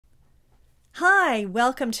Hi,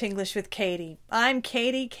 welcome to English with Katie. I'm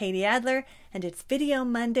Katie Adler, and it's Video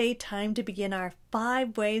Monday, time to begin our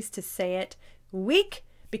 5 ways to say it week,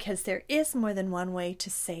 because there is more than one way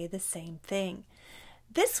to say the same thing.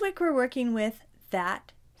 This week we're working with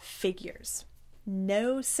that figures.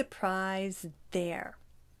 No surprise there.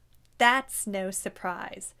 That's no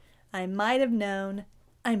surprise. I might have known,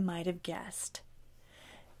 I might have guessed.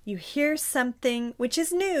 You hear something which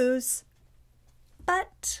is news,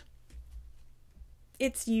 but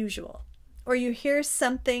it's usual. Or you hear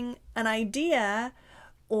something, an idea,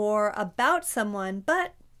 or about someone,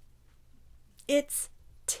 but it's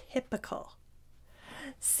typical.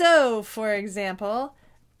 So, for example,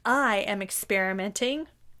 I am experimenting.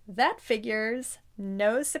 That figures.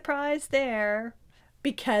 No surprise there.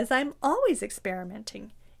 Because I'm always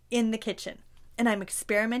experimenting in the kitchen. And I'm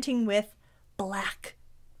experimenting with black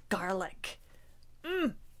garlic.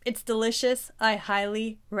 It's delicious. I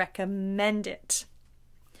highly recommend it.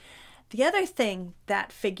 The other thing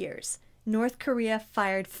that figures, North Korea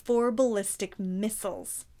fired 4 ballistic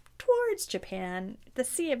missiles towards Japan, the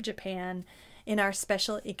Sea of Japan, in our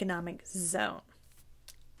special economic zone.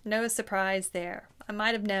 No surprise there. I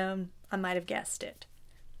might have known, I might have guessed it.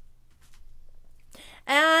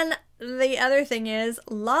 And the other thing is,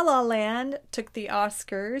 La La Land took the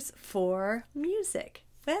Oscars for music.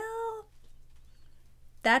 Well,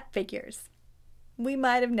 that figures. We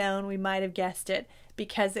might have known, we might have guessed it,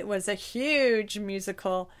 because it was a huge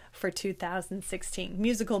musical for 2016,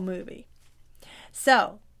 musical movie.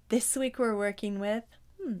 So, this week we're working with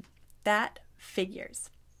that figures.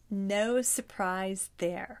 No surprise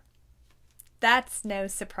there. That's no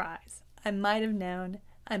surprise. I might have known,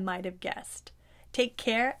 I might have guessed. Take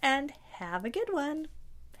care and have a good one.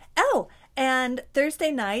 Oh, and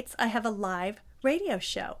Thursday nights I have a live radio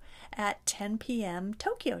show at 10 p.m.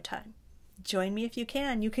 Tokyo time. Join me if you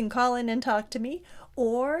can. You can call in and talk to me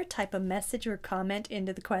or type a message or comment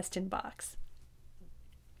into the question box.